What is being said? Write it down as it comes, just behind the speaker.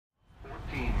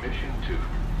Station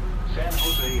 2, San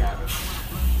Jose Avenue.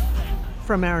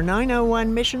 From our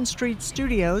 901 Mission Street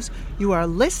studios, you are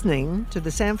listening to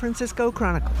the San Francisco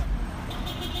Chronicle.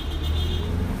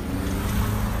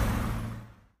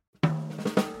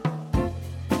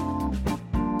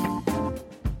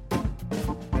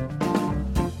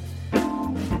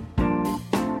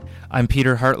 I'm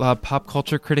Peter Hartlaub, pop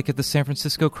culture critic at the San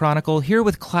Francisco Chronicle, here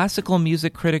with classical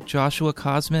music critic Joshua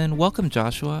Cosman. Welcome,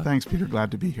 Joshua. Thanks, Peter. Glad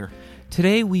to be here.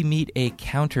 Today we meet a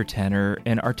countertenor,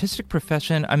 an artistic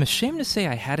profession I'm ashamed to say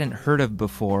I hadn't heard of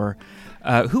before.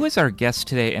 Who is our guest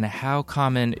today, and how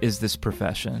common is this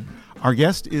profession? Our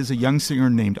guest is a young singer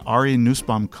named Aryeh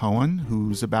Nussbaum-Cohen,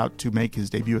 who's about to make his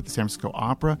debut at the San Francisco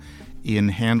Opera in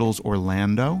Handel's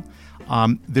Orlando.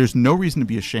 There's no reason to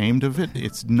be ashamed of it.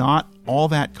 It's not all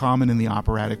that common in the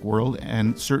operatic world,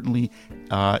 and certainly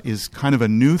is kind of a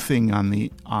new thing on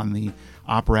the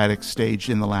operatic stage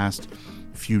in the last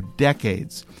few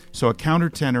decades. So a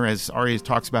countertenor, as Aryeh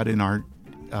talks about in our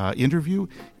interview,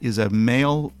 is a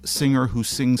male singer who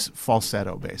sings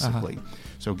falsetto, basically.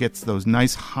 So gets those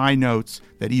nice high notes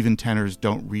that even tenors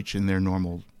don't reach in their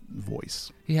normal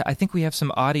voice. Yeah, I think we have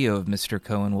some audio of Mr.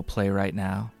 Cohen we'll play right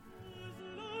now.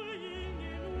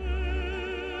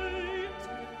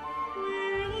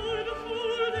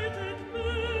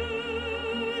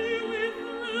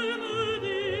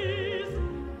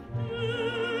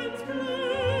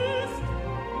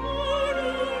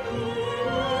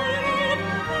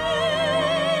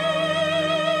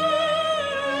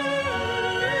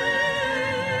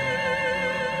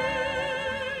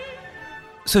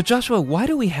 So Joshua, why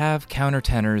do we have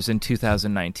countertenors in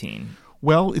 2019?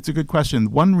 Well, it's a good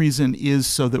question. One reason is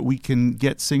so that we can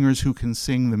get singers who can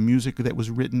sing the music that was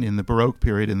written in the Baroque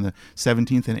period in the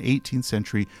 17th and 18th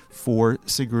century for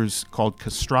singers called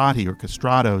castrati or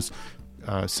castratos,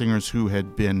 singers who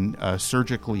had been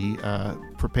surgically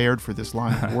prepared for this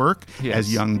line of work Yes.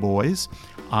 as young boys,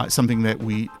 something that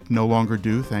we no longer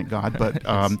do, thank God. But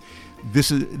this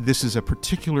is a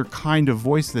particular kind of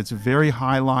voice that's a very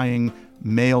high-lying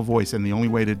male voice, and the only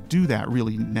way to do that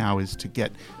really now is to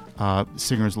get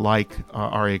singers like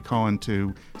Aryeh Cohen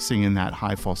to sing in that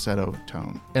high falsetto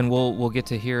tone. And we'll get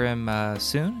to hear him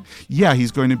soon? Yeah,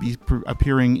 he's going to be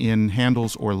appearing in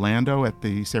Handel's Orlando at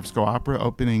the San Francisco Opera,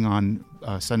 opening on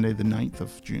Sunday the 9th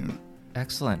of June.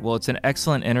 Excellent. Well, it's an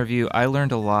excellent interview. I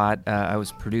learned a lot. I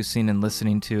was producing and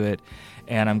listening to it,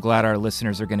 and I'm glad our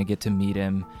listeners are going to get to meet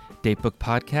him. Datebook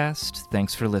Podcast,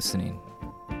 thanks for listening.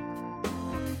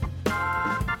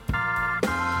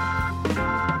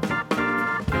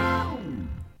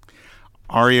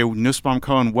 Aryeh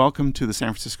Nussbaum-Cohen, welcome to the San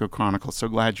Francisco Chronicle. So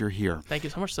glad you're here. Thank you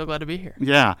so much. So glad to be here.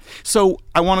 Yeah. So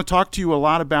I want to talk to you a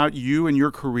lot about you and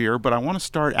your career, but I want to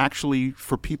start actually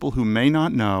for people who may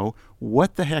not know,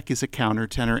 what the heck is a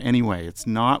countertenor anyway? It's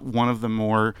not one of the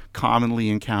more commonly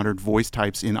encountered voice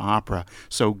types in opera.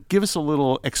 So give us a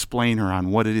little explainer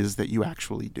on what it is that you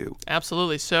actually do.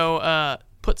 Absolutely. So,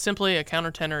 put simply, a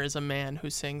countertenor is a man who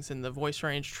sings in the voice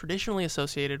range traditionally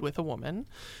associated with a woman.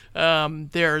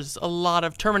 There's a lot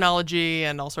of terminology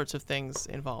and all sorts of things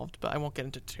involved, but I won't get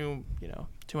into too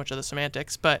much of the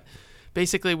semantics. But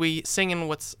basically, we sing in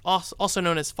what's also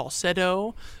known as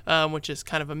falsetto, which is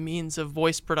kind of a means of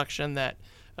voice production that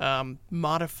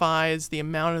modifies the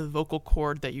amount of the vocal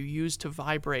cord that you use to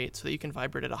vibrate so that you can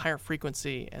vibrate at a higher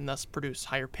frequency and thus produce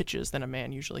higher pitches than a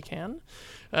man usually can.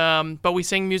 But we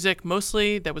sing music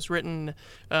mostly that was written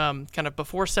kind of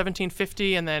before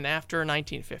 1750 and then after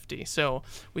 1950. So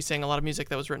we sing a lot of music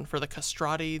that was written for the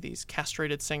castrati, these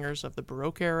castrated singers of the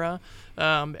Baroque era.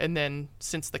 And then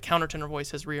since the countertenor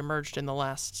voice has reemerged in the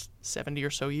last 70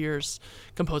 or so years,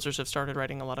 composers have started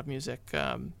writing a lot of music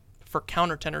for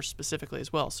countertenors specifically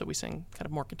as well. So we sing kind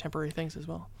of more contemporary things as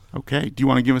well. Okay. Do you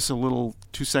want to give us a little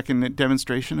 2-second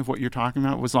demonstration of what you're talking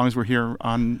about, as long as we're here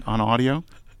on audio?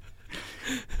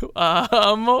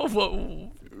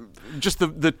 Just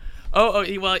the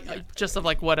just of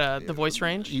like what the voice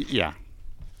range? Yeah.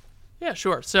 Yeah,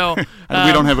 sure. So we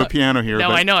don't have a piano here. No,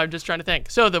 but I know. I'm just trying to think.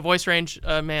 So the voice range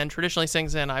a man traditionally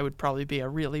sings in, I would probably be a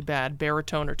really bad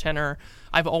baritone or tenor.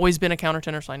 I've always been a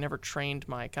countertenor, so I never trained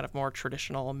my kind of more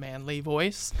traditional manly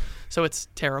voice. So it's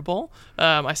terrible.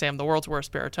 I say I'm the world's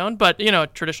worst baritone, but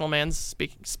traditional man's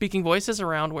speaking voice is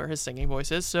around where his singing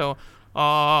voice is. So,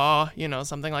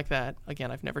 something like that.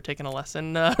 Again, I've never taken a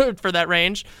lesson for that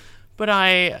range, but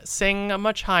I sing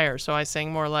much higher. So I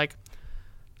sing more like,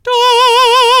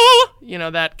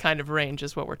 that kind of range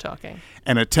is what we're talking.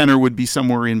 And a tenor would be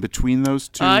somewhere in between those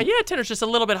two? Tenor's just a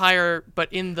little bit higher,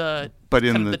 but in the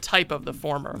type of the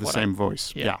former. The same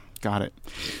voice. Yeah, got it.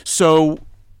 So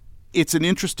it's an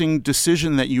interesting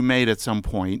decision that you made at some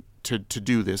point to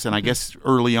do this, and I guess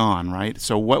early on, right?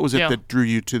 So what was it that drew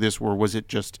you to this, or was it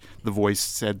just the voice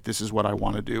said, this is what I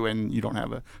want to do, and you don't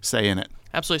have a say in it?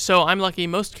 Absolutely. So I'm lucky.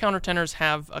 Most countertenors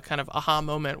have a kind of aha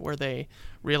moment where they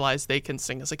realize they can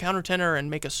sing as a countertenor and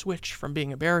make a switch from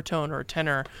being a baritone or a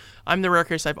tenor. I'm the rare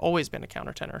case. I've always been a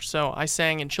countertenor. So I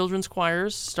sang in children's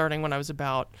choirs starting when I was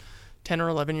about 10 or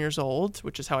 11 years old,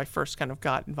 which is how I first kind of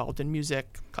got involved in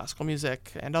music, classical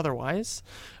music, and otherwise.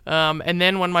 And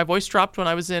then when my voice dropped when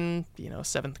I was in,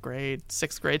 7th grade,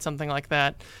 6th grade, something like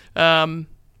that,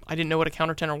 I didn't know what a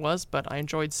countertenor was, but I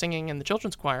enjoyed singing in the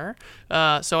children's choir.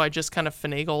 So I just kind of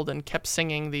finagled and kept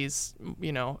singing these,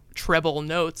 treble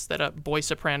notes that a boy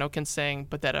soprano can sing,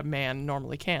 but that a man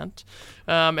normally can't.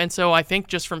 And so I think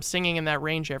just from singing in that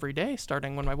range every day,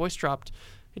 starting when my voice dropped,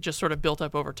 it just sort of built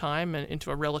up over time and into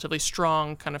a relatively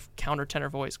strong kind of countertenor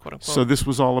voice, quote unquote. So this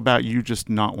was all about you just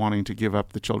not wanting to give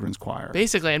up the children's choir.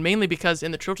 Basically, and mainly because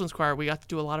in the children's choir, we got to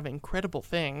do a lot of incredible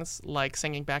things, like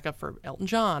singing backup for Elton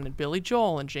John and Billy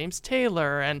Joel and James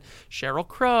Taylor and Sheryl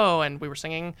Crow, and we were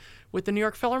singing with the New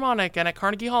York Philharmonic and at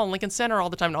Carnegie Hall and Lincoln Center all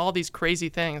the time, and all these crazy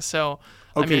things. So,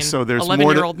 okay, so there's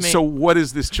 11-year-old more. me. So what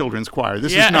is this children's choir?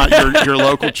 This is not your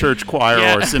local church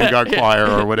choir or synagogue choir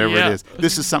or whatever it is.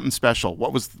 This is something special.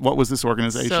 What was this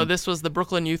organization? So this was the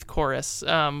Brooklyn Youth Chorus,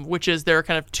 which is there are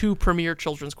kind of two premier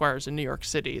children's choirs in New York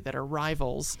City that are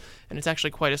rivals, and it's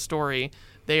actually quite a story.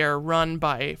 They are run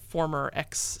by former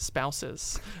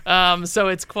ex-spouses. So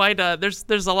it's quite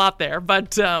there's a lot there.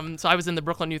 But so I was in the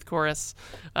Brooklyn Youth Chorus,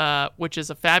 which is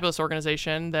a fabulous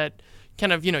organization that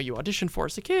kind of, you audition for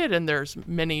as a kid, and there's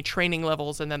many training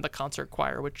levels, and then the concert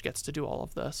choir, which gets to do all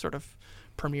of the sort of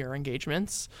premier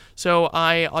engagements. So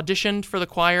I auditioned for the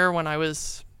choir when I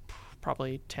was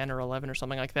probably 10 or 11 or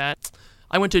something like that.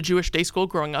 I went to Jewish day school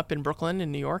growing up in Brooklyn,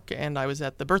 in New York, and I was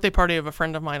at the birthday party of a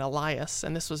friend of mine, Elias,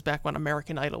 and this was back when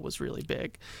American Idol was really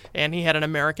big. And he had an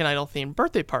American Idol-themed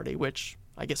birthday party, which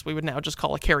I guess we would now just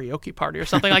call a karaoke party or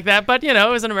something like that. But, it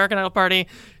was an American Idol party.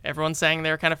 Everyone sang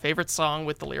their kind of favorite song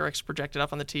with the lyrics projected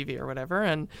up on the TV or whatever.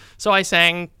 And so I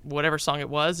sang whatever song it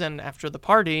was, and after the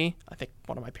party, I think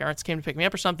one of my parents came to pick me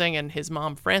up or something, and his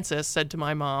mom, Frances, said to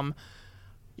my mom,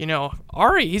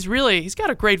 Ari, he's got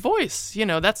a great voice.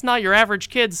 That's not your average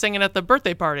kid singing at the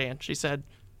birthday party. And she said,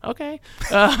 okay.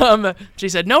 She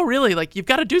said, no, really, you've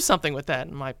got to do something with that.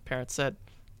 And my parents said,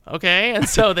 okay. And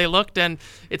so they looked, and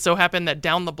it so happened that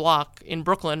down the block in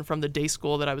Brooklyn from the day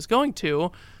school that I was going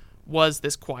to was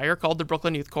this choir called the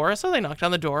Brooklyn Youth Chorus. So they knocked on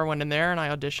the door, went in there, and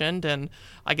I auditioned. And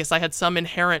I guess I had some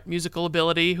inherent musical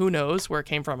ability. Who knows where it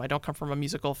came from? I don't come from a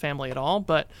musical family at all,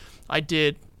 but I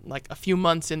did a few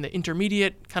months in the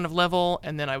intermediate kind of level,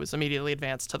 and then I was immediately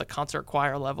advanced to the concert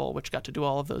choir level, which got to do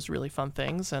all of those really fun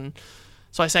things. And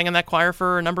so I sang in that choir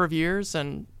for a number of years,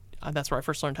 and that's where I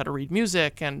first learned how to read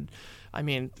music, and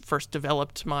first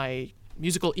developed my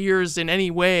musical ears in any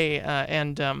way,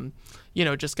 and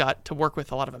just got to work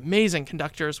with a lot of amazing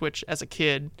conductors, which as a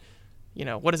kid,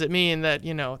 what does it mean that,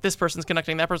 this person's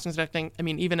conducting, that person's conducting?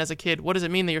 Even as a kid, what does it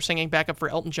mean that you're singing backup for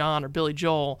Elton John or Billy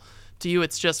Joel? To you,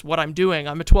 it's just what I'm doing.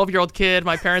 I'm a 12-year-old kid.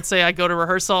 My parents say I go to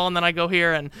rehearsal, and then I go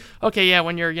here, and okay, yeah,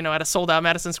 when you're, at a sold-out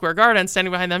Madison Square Garden,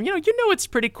 standing behind them, it's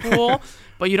pretty cool,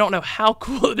 but you don't know how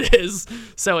cool it is.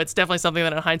 So it's definitely something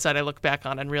that in hindsight I look back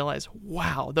on and realize,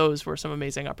 wow, those were some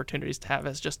amazing opportunities to have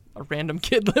as just a random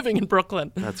kid living in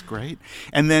Brooklyn. That's great.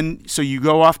 And then, so you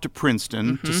go off to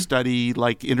Princeton to study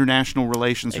international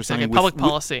relations or something. Public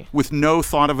policy. With no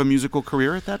thought of a musical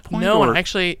career at that point? No, and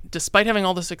actually, despite having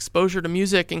all this exposure to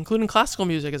music, including classical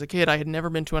music as a kid, I had never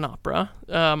been to an opera.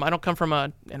 I don't come from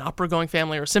an opera-going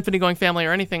family or symphony-going family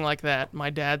or anything like that. My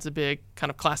dad's a big kind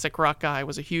of classic rock guy,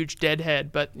 was a huge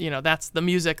Deadhead, but, that's the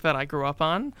music that I grew up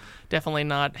on. Definitely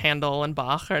not Handel and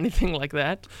Bach or anything like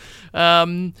that.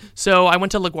 So I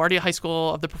went to LaGuardia High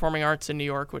School of the Performing Arts in New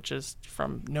York, which is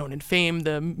from Known and Fame,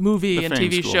 the movie and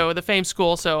TV show, the Fame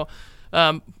School. So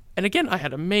and again, I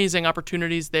had amazing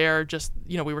opportunities there. Just,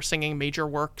 we were singing major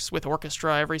works with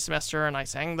orchestra every semester, and I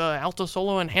sang the alto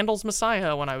solo in Handel's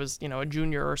Messiah when I was, a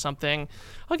junior or something.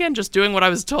 Again, just doing what I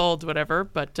was told, whatever.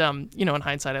 But, in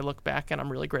hindsight, I look back, and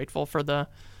I'm really grateful for the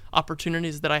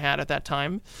opportunities that I had at that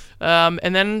time.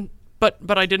 And then,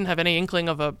 but I didn't have any inkling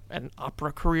of an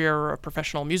opera career or a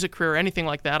professional music career or anything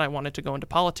like that. I wanted to go into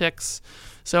politics.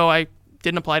 So I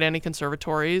didn't apply to any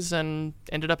conservatories and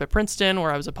ended up at Princeton,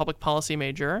 where I was a public policy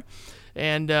major,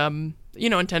 and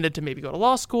intended to maybe go to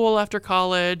law school after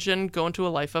college and go into a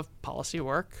life of policy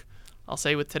work. I'll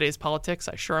say with today's politics,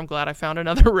 I sure am glad I found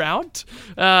another route.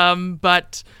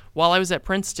 But while I was at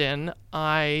Princeton,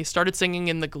 I started singing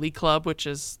in the Glee Club, which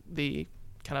is the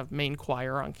kind of main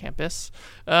choir on campus,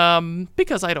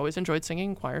 because I'd always enjoyed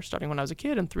singing in choir, starting when I was a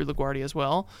kid and through LaGuardia as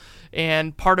well.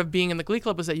 And part of being in the Glee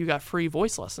Club was that you got free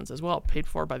voice lessons as well, paid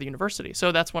for by the university.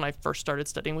 So that's when I first started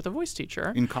studying with a voice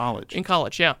teacher. In college? In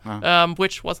college, yeah. Wow.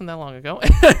 Which wasn't that long ago.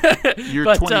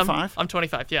 You're 25? I'm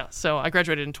 25, yeah. So I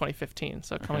graduated in 2015,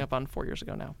 so coming up on 4 years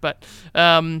ago now. But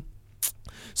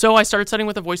so I started studying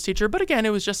with a voice teacher, but again, it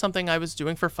was just something I was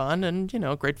doing for fun and,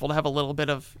 grateful to have a little bit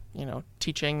of,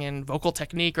 teaching and vocal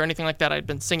technique or anything like that. I'd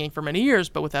been singing for many years,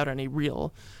 but without any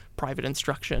real private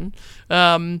instruction.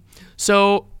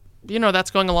 So,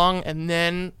 that's going along. And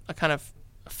then a kind of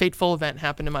fateful event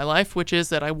happened in my life, which is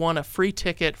that I won a free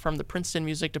ticket from the Princeton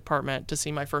Music Department to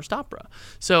see my first opera.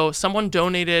 So someone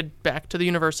donated back to the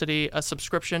university a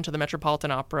subscription to the Metropolitan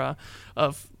Opera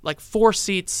of like 4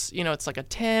 seats. It's like a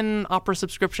 10 opera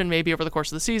subscription maybe over the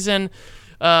course of the season,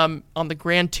 on the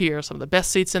grand tier, some of the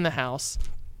best seats in the house.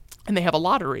 And they have a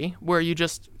lottery where you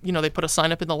just, they put a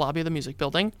sign up in the lobby of the music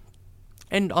building.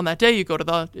 And on that day, you go to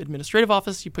the administrative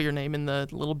office, you put your name in the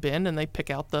little bin, and they pick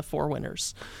out the 4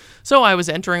 winners. So I was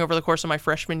entering over the course of my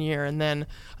freshman year, and then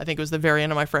I think it was the very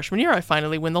end of my freshman year, I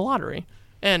finally win the lottery.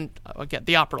 And again,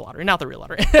 the opera lottery, not the real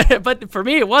lottery. But for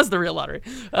me, it was the real lottery.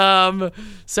 And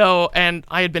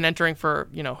I had been entering for,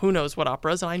 who knows what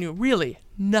operas, and I knew really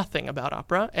nothing about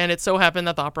opera. And it so happened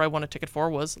that the opera I won a ticket for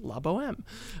was La Boheme.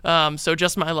 So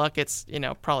just my luck, it's,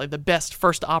 probably the best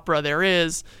first opera there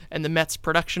is. And the Met's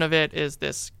production of it is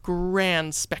this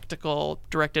grand spectacle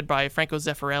directed by Franco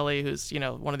Zeffirelli, who's,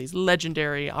 one of these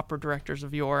legendary opera directors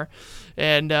of yore.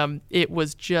 And it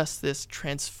was just this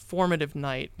transformative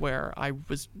night where I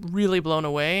was really blown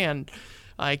away. And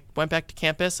I went back to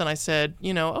campus and I said,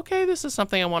 okay, this is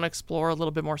something I want to explore a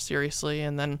little bit more seriously.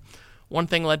 And then one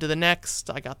thing led to the next.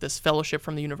 I got this fellowship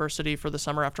from the university for the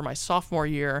summer after my sophomore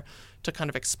year to kind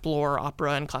of explore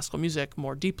opera and classical music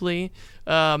more deeply.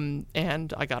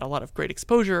 And I got a lot of great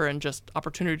exposure and just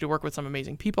opportunity to work with some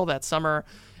amazing people that summer.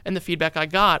 And the feedback I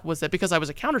got was that because I was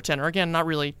a countertenor, again, not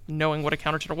really knowing what a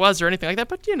countertenor was or anything like that,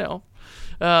 but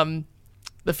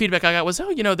the feedback I got was,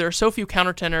 there are so few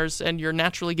countertenors and you're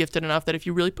naturally gifted enough that if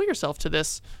you really put yourself to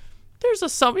this, there's a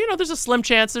slim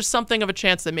chance, there's something of a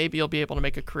chance that maybe you'll be able to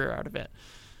make a career out of it.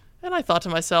 And I thought to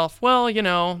myself, well,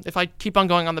 if I keep on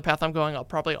going on the path I'm going, I'll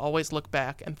probably always look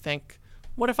back and think,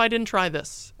 what if I didn't try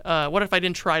this? What if I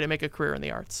didn't try to make a career in the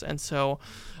arts? And so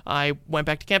I went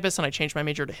back to campus and I changed my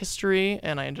major to history,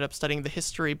 and I ended up studying the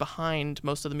history behind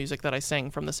most of the music that I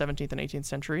sang from the 17th and 18th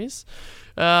centuries.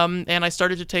 And I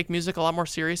started to take music a lot more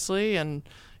seriously, and,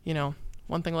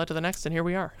 one thing led to the next, and here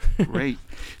we are. Great.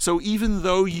 So even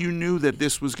though you knew that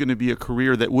this was going to be a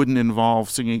career that wouldn't involve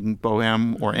singing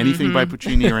Bohème or anything by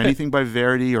Puccini or anything by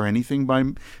Verdi or anything by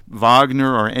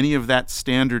Wagner or any of that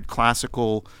standard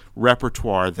classical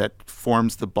repertoire that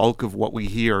forms the bulk of what we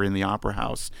hear in the opera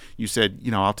house, you said,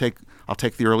 I'll take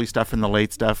the early stuff and the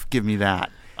late stuff. Give me that.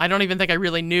 I don't even think I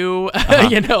really knew. I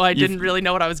didn't really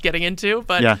know what I was getting into,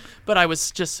 but I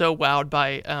was just so wowed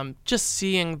by just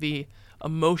seeing the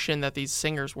emotion that these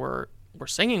singers were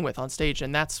singing with on stage.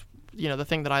 And that's the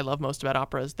thing that I love most about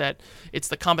opera is that it's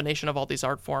the combination of all these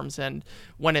art forms. And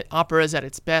when opera is at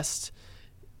its best,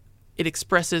 it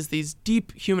expresses these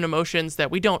deep human emotions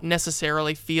that we don't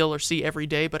necessarily feel or see every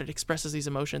day, but it expresses these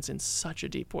emotions in such a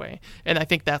deep way. And I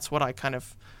think that's what I kind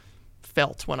of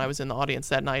felt when I was in the audience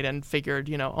that night and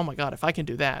figured, oh my God, if I can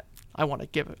do that, I want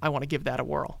to give that a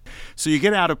whirl. So you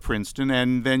get out of Princeton,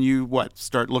 and then you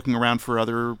start looking around for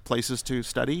other places to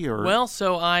study, or? Well,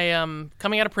 so I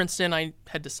coming out of Princeton, I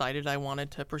had decided I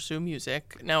wanted to pursue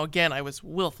music. Now, again, I was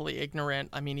willfully ignorant.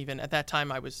 I mean, even at that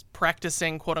time, I was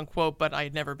practicing, quote unquote, but I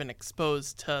had never been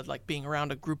exposed to like being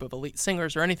around a group of elite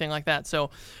singers or anything like that. So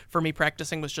for me,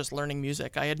 practicing was just learning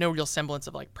music. I had no real semblance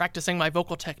of like practicing my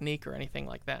vocal technique or anything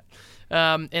like that.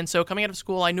 And so coming out of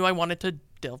school, I knew I wanted to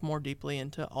delve more deeply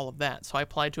into all of that. So I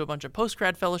applied to a bunch of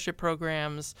post-grad fellowship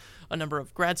programs, a number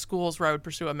of grad schools where I would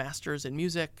pursue a master's in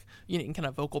music, in kind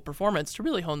of vocal performance to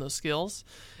really hone those skills.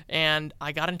 And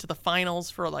I got into the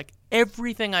finals for like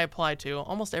everything I applied to,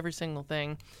 almost every single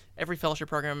thing, every fellowship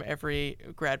program, every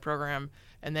grad program.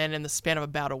 And then in the span of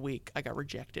about a week, I got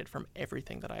rejected from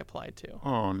everything that I applied to.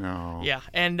 Oh, no. Yeah.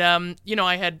 And,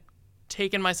 I had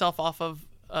taken myself off of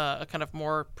a kind of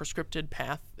more prescripted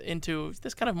path into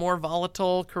this kind of more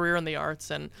volatile career in the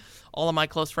arts. And all of my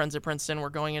close friends at Princeton were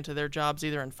going into their jobs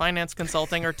either in finance,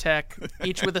 consulting, or tech,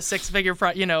 each with a 6-figure,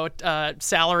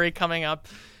 salary coming up.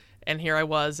 And here I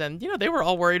was, and, they were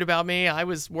all worried about me. I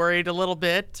was worried a little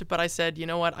bit, but I said, you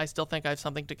know what? I still think I have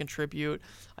something to contribute.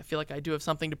 I feel like I do have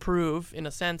something to prove, in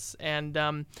a sense. And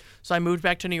so I moved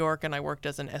back to New York, and I worked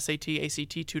as an SAT,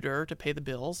 ACT tutor to pay the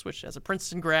bills, which as a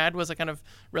Princeton grad was a kind of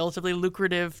relatively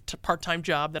lucrative part-time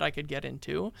job that I could get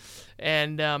into.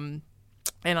 And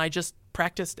I just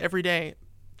practiced every day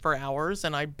for hours,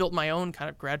 and I built my own kind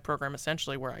of grad program,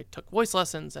 essentially, where I took voice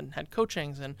lessons and had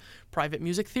coachings and private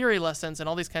music theory lessons and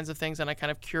all these kinds of things, and I kind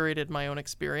of curated my own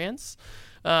experience,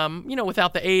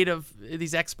 without the aid of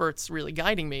these experts really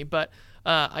guiding me. But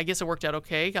I guess it worked out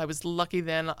okay. I was lucky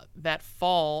then that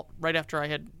fall, right after I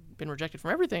had been rejected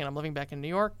from everything, and I'm living back in New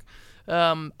York,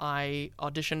 I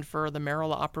auditioned for the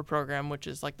Merola Opera program, which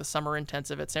is like the summer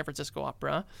intensive at San Francisco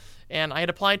Opera. And I had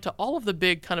applied to all of the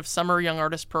big kind of summer young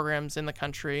artist programs in the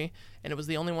country, and it was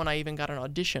the only one I even got an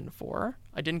audition for.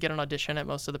 I didn't get an audition at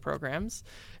most of the programs.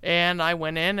 And I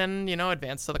went in and,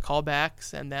 advanced to the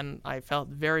callbacks, and then I felt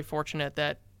very fortunate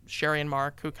that Sherry and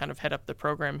Mark, who kind of head up the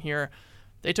program here,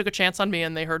 they took a chance on me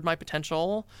and they heard my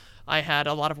potential. I had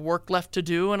a lot of work left to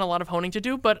do and a lot of honing to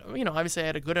do, but obviously I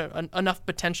had a good enough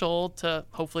potential to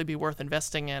hopefully be worth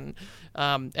investing in.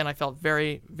 And I felt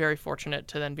very, very fortunate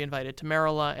to then be invited to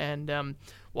Merola. And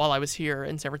while I was here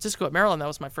in San Francisco at Merola, that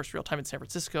was my first real time in San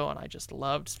Francisco, and I just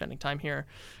loved spending time here.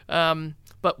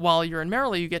 But while you're in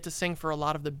Merola, you get to sing for a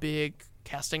lot of the big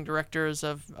casting directors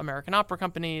of American opera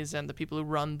companies and the people who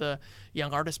run the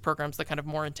young artist programs, the kind of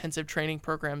more intensive training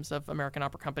programs of American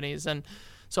opera companies. And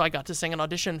so I got to sing an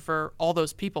audition for all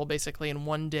those people basically in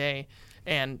one day.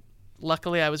 And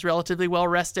luckily I was relatively well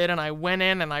rested, and I went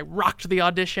in and I rocked the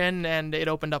audition, and it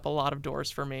opened up a lot of doors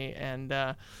for me. And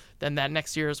then that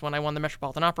next year is when I won the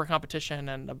Metropolitan Opera competition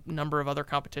and a number of other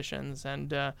competitions,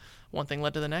 and one thing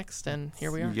led to the next, and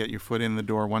here we are. You get your foot in the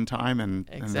door one time, and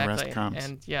the rest comes.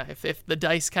 And yeah, if the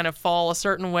dice kind of fall a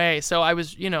certain way. So I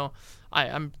was,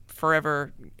 I'm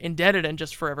forever indebted and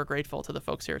just forever grateful to the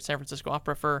folks here at San Francisco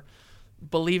Opera for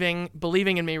believing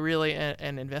in me really,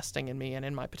 and investing in me and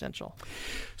in my potential.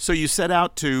 So you set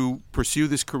out to pursue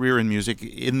this career in music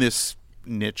in this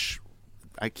niche.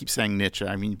 I keep saying niche,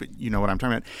 but you know what I'm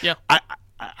talking about. Yeah.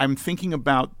 I'm thinking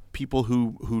about people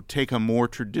who take a more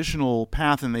traditional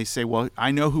path, and they say, well,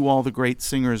 I know who all the great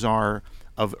singers are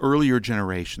of earlier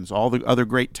generations, all the other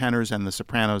great tenors and the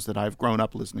sopranos that I've grown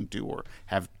up listening to or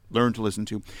have learned to listen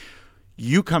to.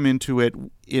 You come into it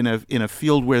in a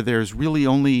field where there's really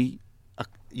only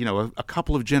a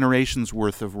couple of generations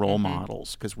worth of role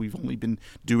models, because we've only been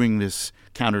doing this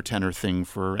countertenor thing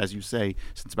for, as you say,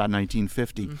 since about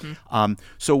 1950.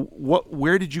 So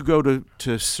where did you go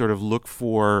to sort of look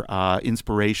for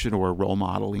inspiration or role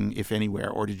modeling, if anywhere,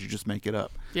 or did you just make it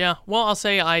up? Yeah, well, I'll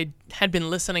say I had been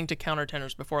listening to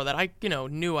countertenors before that. I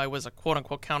knew I was a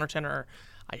quote-unquote countertenor.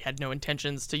 I had no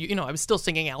intentions to, I was still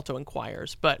singing alto in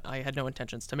choirs, but I had no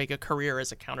intentions to make a career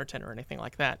as a countertenor or anything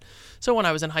like that. So when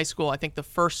I was in high school, I think the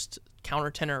first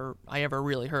countertenor I ever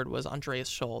really heard was Andreas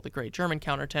Scholl, the great German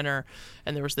countertenor,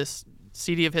 and there was this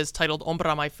CD of his titled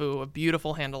Ombra mai fu, of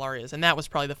beautiful Handel arias, and that was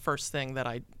probably the first thing that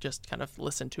I just kind of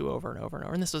listened to over and over and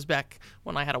over. And this was back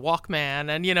when I had a Walkman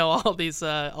and all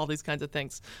these kinds of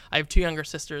things. I have two younger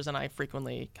sisters, and I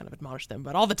frequently kind of admonish them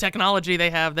about all the technology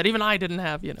they have that even I didn't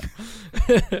have,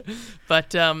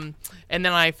 But and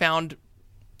then I found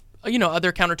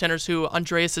other countertenors who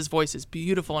Andreas's voice is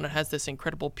beautiful and it has this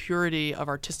incredible purity of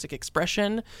artistic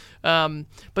expression. But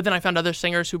then I found other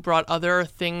singers who brought other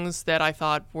things that I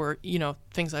thought were,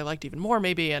 things I liked even more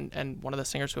maybe. And one of the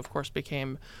singers who, of course,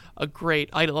 became a great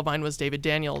idol of mine was David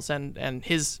Daniels and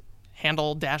his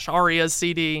Handel Arias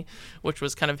CD, which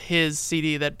was kind of his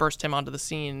CD that burst him onto the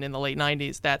scene in the late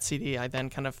 90s. That CD I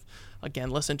then kind of, again,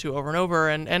 listened to over and over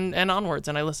and onwards.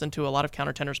 And I listened to a lot of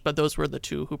countertenors, but those were the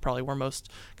two who probably were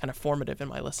most kind of formative in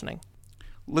my listening.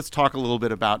 Let's talk a little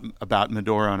bit about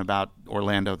Medora and about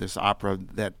Orlando, this opera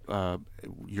that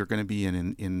you're going to be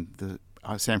in the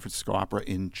San Francisco Opera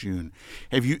in June.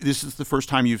 This is the first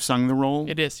time you've sung the role?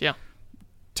 It is, yeah.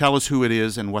 Tell us who it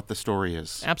is and what the story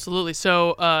is. Absolutely.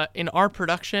 So in our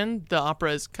production, the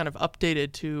opera is kind of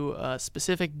updated to a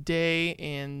specific day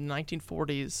in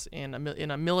 1940s in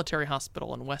a military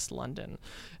hospital in West London.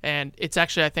 And it's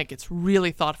actually, I think it's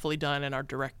really thoughtfully done, and our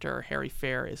director, Harry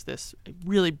Fair, is this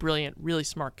really brilliant, really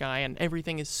smart guy, and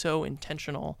everything is so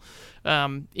intentional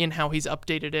in how he's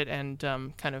updated it and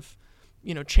kind of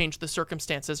change the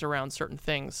circumstances around certain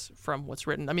things from what's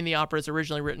written. I mean, the opera is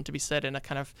originally written to be set in a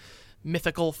kind of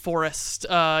mythical forest,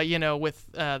 with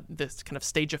this kind of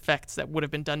stage effects that would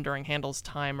have been done during Handel's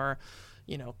time, or,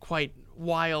 quite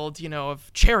wild,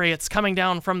 of chariots coming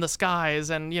down from the skies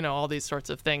and, all these sorts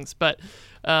of things. But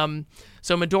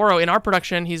so Medoro, in our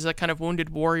production, he's a kind of wounded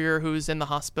warrior who's in the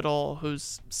hospital,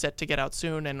 who's set to get out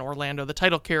soon. And Orlando, the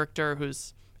title character,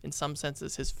 who's in some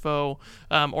senses his foe.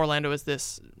 Orlando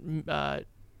is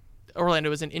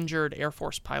an injured Air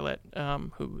Force pilot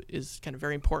who is kind of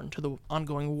very important to the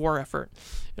ongoing war effort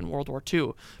in World War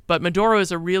II. But Medoro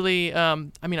is a really,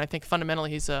 I think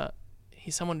fundamentally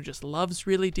he's someone who just loves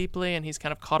really deeply, and he's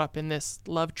kind of caught up in this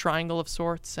love triangle of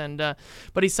sorts. And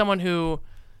but he's someone who,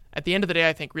 at the end of the day,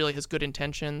 I think really has good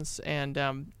intentions. And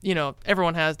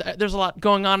everyone has. There's a lot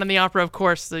going on in the opera, of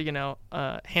course. The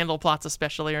Handel plots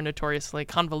especially are notoriously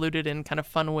convoluted in kind of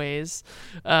fun ways.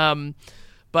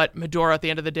 But Medoro, at the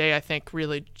end of the day, I think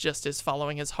really just is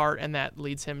following his heart, and that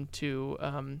leads him to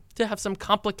have some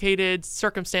complicated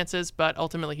circumstances. But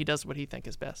ultimately, he does what he thinks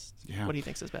is best. Yeah. What he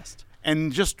thinks is best.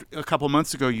 And just a couple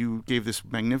months ago, you gave this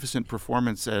magnificent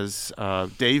performance as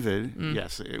David.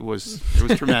 Yes, it was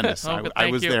tremendous. I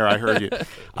was there. I heard you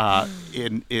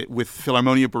with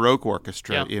Philharmonia Baroque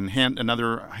Orchestra in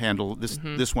another Handel.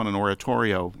 This one an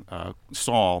oratorio.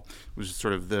 Saul was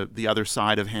sort of the other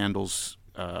side of Handel's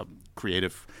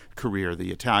creative career,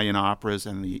 the Italian operas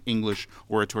and the English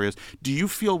oratorios. Do you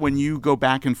feel when you go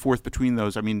back and forth between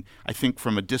those, I think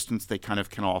from a distance they kind of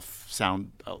can all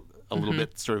sound a little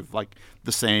bit sort of like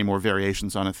the same or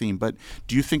variations on a theme, but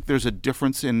do you think there's a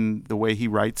difference in the way he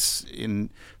writes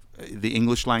in the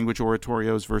English language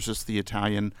oratorios versus the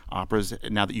Italian operas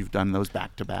now that you've done those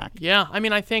back to back? Yeah,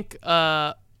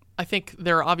 I think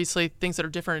there are obviously things that are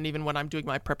different, and even when I'm doing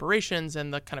my preparations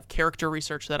and the kind of character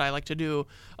research that I like to do,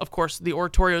 of course, the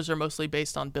oratorios are mostly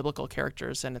based on biblical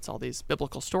characters, and it's all these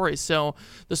biblical stories. So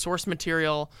the source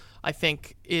material, I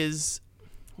think, is,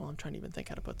 I'm trying to even think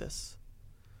how to put this,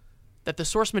 that the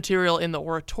source material in the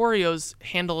oratorios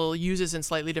Handel uses in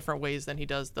slightly different ways than he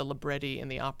does the libretti in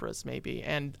the operas, maybe.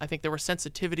 And I think there were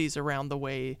sensitivities around the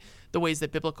ways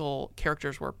that biblical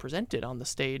characters were presented on the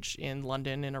stage in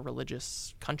London, in a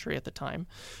religious country at the time.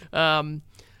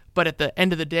 But at the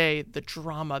end of the day, the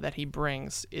drama that he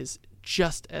brings is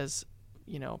just as,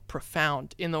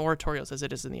 profound in the oratorios as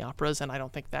it is in the operas, and I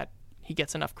don't think that he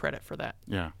gets enough credit for that.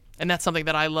 Yeah. And that's something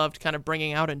that I loved kind of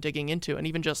bringing out and digging into, and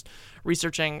even just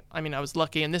researching. I was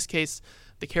lucky in this case.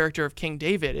 The character of King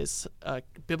David is a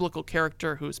biblical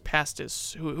character whose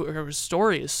whose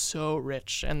story is so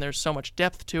rich, and there's so much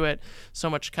depth to it, so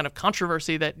much kind of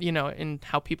controversy that in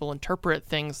how people interpret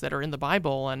things that are in the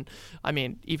Bible. And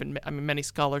many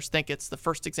scholars think it's the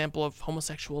first example of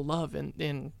homosexual love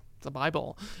in the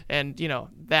Bible, and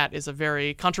that is a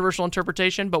very controversial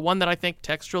interpretation, but one that I think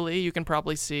textually you can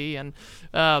probably see. And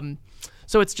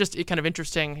so it's just kind of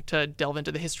interesting to delve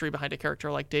into the history behind a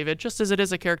character like David, just as it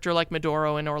is a character like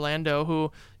Medoro in Orlando,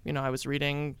 who I was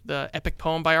reading the epic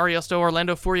poem by Ariosto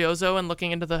Orlando Furioso and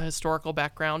looking into the historical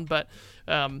background, but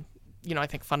I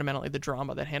think fundamentally the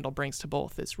drama that Handel brings to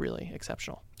both is really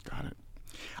exceptional. Got it.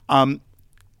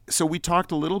 So we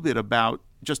talked a little bit about,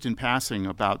 just in passing,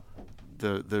 about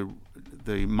the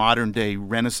modern day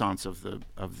renaissance of the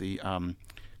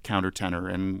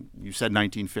countertenor, and you said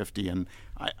 1950, and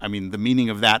the meaning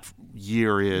of that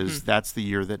year is that's the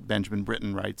year that Benjamin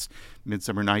Britten writes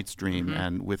Midsummer Night's Dream,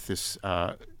 and with this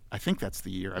I think that's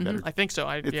the year. I think so.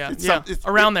 It's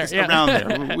around there. Around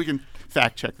there. We can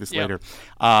fact check this later.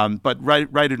 But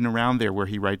right in around there, where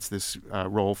he writes this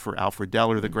role for Alfred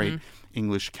Deller, the great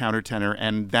English countertenor,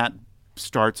 and that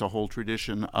starts a whole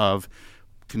tradition of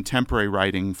contemporary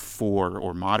writing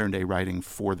or modern day writing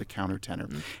for the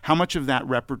countertenor. How much of that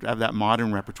that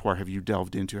modern repertoire have you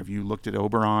delved into? Have you looked at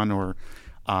Oberon or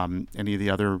any of the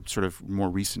other sort of more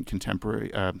recent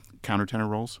contemporary countertenor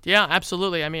roles? Yeah,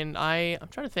 absolutely. I'm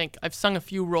trying to think. I've sung a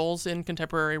few roles in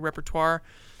contemporary repertoire.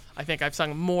 I think I've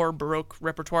sung more Baroque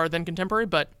repertoire than contemporary,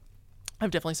 but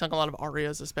I've definitely sung a lot of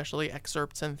arias, especially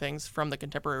excerpts and things from the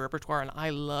contemporary repertoire, and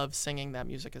I love singing that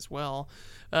music as well.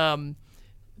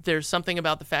 There's something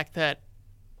about the fact that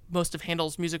most of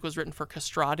Handel's music was written for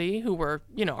castrati, who were,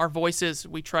 our voices,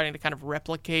 we trying to kind of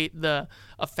replicate the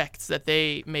effects that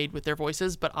they made with their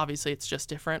voices, but obviously it's just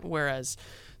different, whereas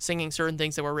singing certain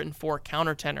things that were written for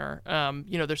countertenor,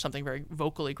 there's something very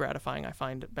vocally gratifying, I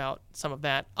find, about some of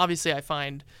that. Obviously, I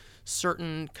find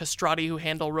certain castrati who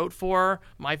Handel wrote for,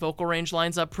 my vocal range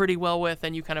lines up pretty well with,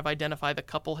 and you kind of identify the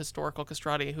couple historical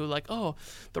castrati who like, oh,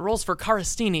 the roles for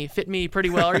Caristini fit me pretty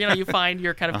well, or you find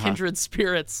your kind of kindred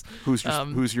spirits. Who's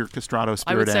your castrato spirit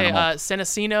I would say animal?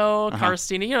 Senesino,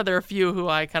 Caristini. There are a few who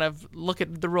I kind of look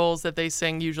at the roles that they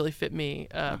sing usually fit me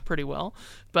pretty well.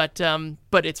 But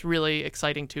it's really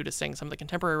exciting too to sing some of the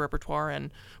contemporary repertoire.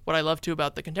 And what I love too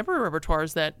about the contemporary repertoire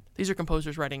is that these are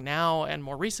composers writing now and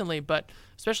more recently, but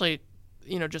especially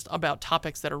just about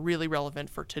topics that are really relevant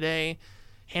for today.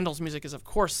 Handel's music is, of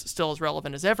course, still as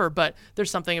relevant as ever, but there's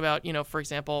something about, for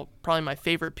example, probably my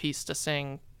favorite piece to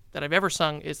sing that I've ever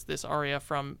sung is this aria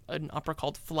from an opera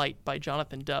called Flight by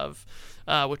Jonathan Dove,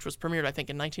 which was premiered, I think,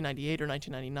 in 1998 or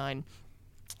 1999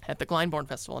 at the Glyndebourne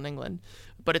Festival in England.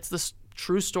 But it's this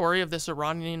true story of this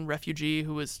Iranian refugee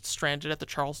who was stranded at the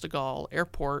Charles de Gaulle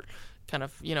airport, kind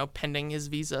of, pending his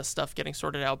visa stuff getting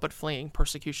sorted out, but fleeing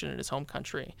persecution in his home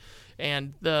country.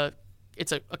 And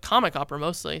it's a comic opera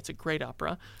mostly. It's a great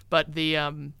opera, but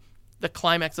the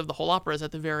climax of the whole opera is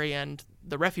at the very end.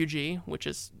 The refugee, which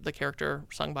is the character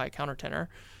sung by a countertenor,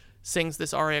 sings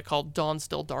this aria called Dawn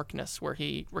Still Darkness, where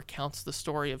he recounts the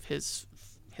story of his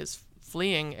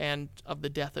fleeing and of the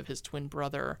death of his twin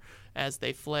brother as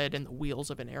they fled in the wheels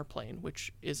of an airplane,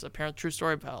 which is apparently a true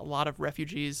story about a lot of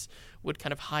refugees would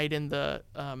kind of hide in the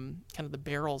kind of the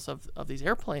barrels of these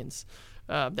airplanes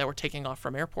that were taking off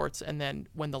from airports. And then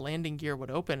when the landing gear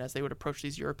would open, as they would approach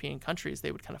these European countries,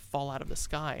 they would kind of fall out of the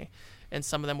sky. And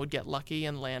some of them would get lucky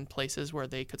and land places where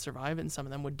they could survive, and some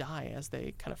of them would die as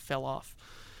they kind of fell off.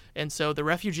 And so The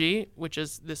Refugee, which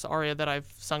is this aria that I've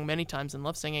sung many times and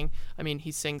love singing,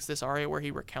 he sings this aria where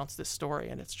he recounts this story,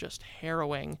 and it's just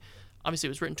harrowing. Obviously,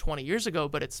 it was written 20 years ago,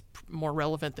 but it's more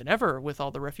relevant than ever with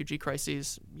all the refugee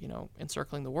crises,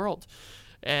 encircling the world.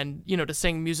 And, to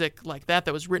sing music like that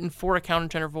was written for a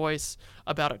countertenor voice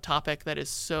about a topic that is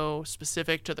so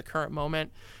specific to the current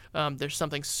moment, there's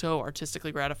something so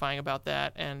artistically gratifying about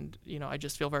that. And, I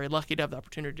just feel very lucky to have the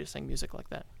opportunity to sing music like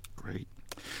that. Great.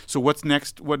 So what's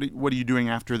next? What are you doing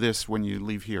after this when you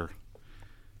leave here?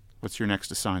 What's your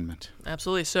next assignment?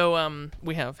 Absolutely. So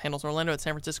we have Handel's Orlando at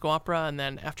San Francisco Opera, and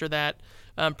then after that,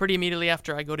 pretty immediately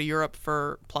after, I go to Europe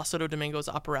for Placido Domingo's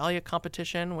Operalia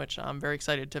competition, which I'm very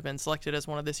excited to have been selected as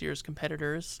one of this year's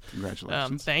competitors.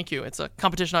 Congratulations. Thank you. It's a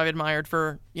competition I've admired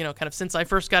for, kind of since I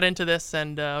first got into this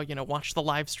and, watched the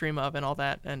live stream of and all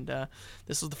that. And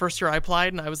this was the first year I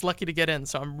applied, and I was lucky to get in,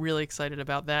 so I'm really excited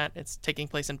about that. It's taking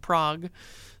place in Prague,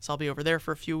 so I'll be over there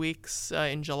for a few weeks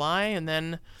in July, and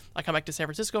then I come back to San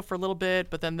Francisco for a little bit,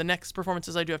 but then the next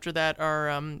performances I do after that are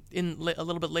a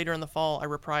little bit later in the fall. I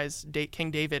reprise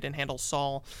King David in Handel's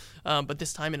Saul, but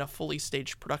this time in a fully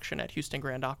staged production at Houston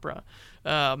Grand Opera.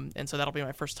 And so that'll be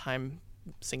my first time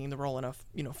singing the role in a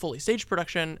fully staged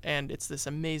production, and it's this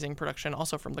amazing production,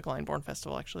 also from the Glyndebourne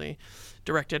Festival, actually,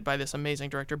 directed by this amazing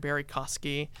director Barry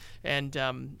Kosky, and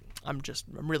I'm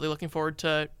really looking forward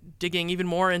to digging even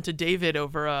more into David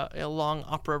over a long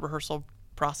opera rehearsal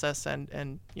process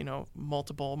and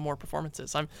multiple more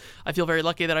performances. I feel very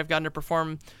lucky that I've gotten to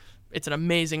perform. It's an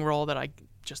amazing role that I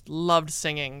just loved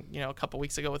singing, a couple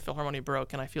weeks ago with Philharmonia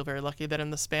Baroque, and I feel very lucky that in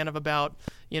the span of about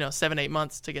 7-8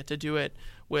 months to get to do it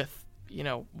with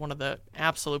one of the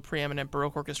absolute preeminent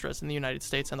Baroque orchestras in the United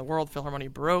States and the world,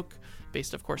 Philharmonia Baroque,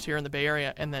 based, of course, here in the Bay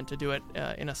Area, and then to do it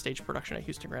in a stage production at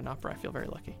Houston Grand Opera. I feel very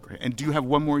lucky. Great. And do you have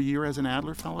one more year as an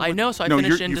Adler Fellow? I know, so I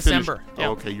finished in December. Finished. Yeah.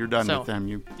 Oh, okay, you're done with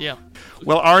them. Yeah.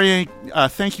 Well, Aryeh,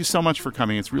 thank you so much for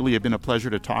coming. It's really been a pleasure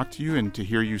to talk to you and to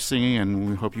hear you singing, and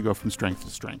we hope you go from strength to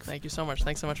strength. Thank you so much.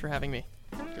 Thanks so much for having me.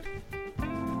 Good.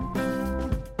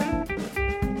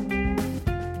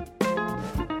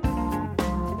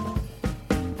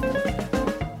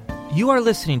 You are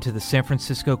listening to the San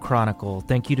Francisco Chronicle.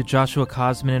 Thank you to Joshua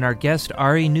Kosman and our guest,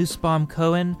 Ari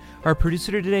Nussbaum-Cohen. Our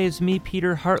producer today is me,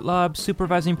 Peter Hartlaub.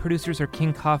 Supervising producers are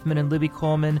King Kaufman and Libby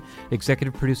Coleman.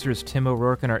 Executive producer is Tim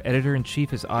O'Rourke, and our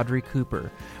editor-in-chief is Audrey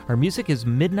Cooper. Our music is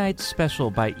Midnight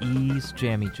Special by Ease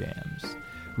Jammy Jams.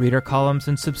 Read our columns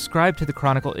and subscribe to the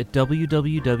Chronicle at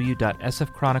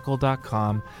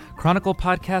www.sfchronicle.com. Chronicle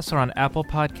podcasts are on Apple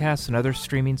Podcasts and other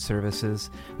streaming services.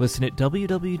 Listen at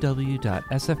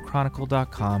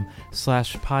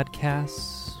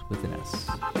www.sfchronicle.com/podcasts with an S.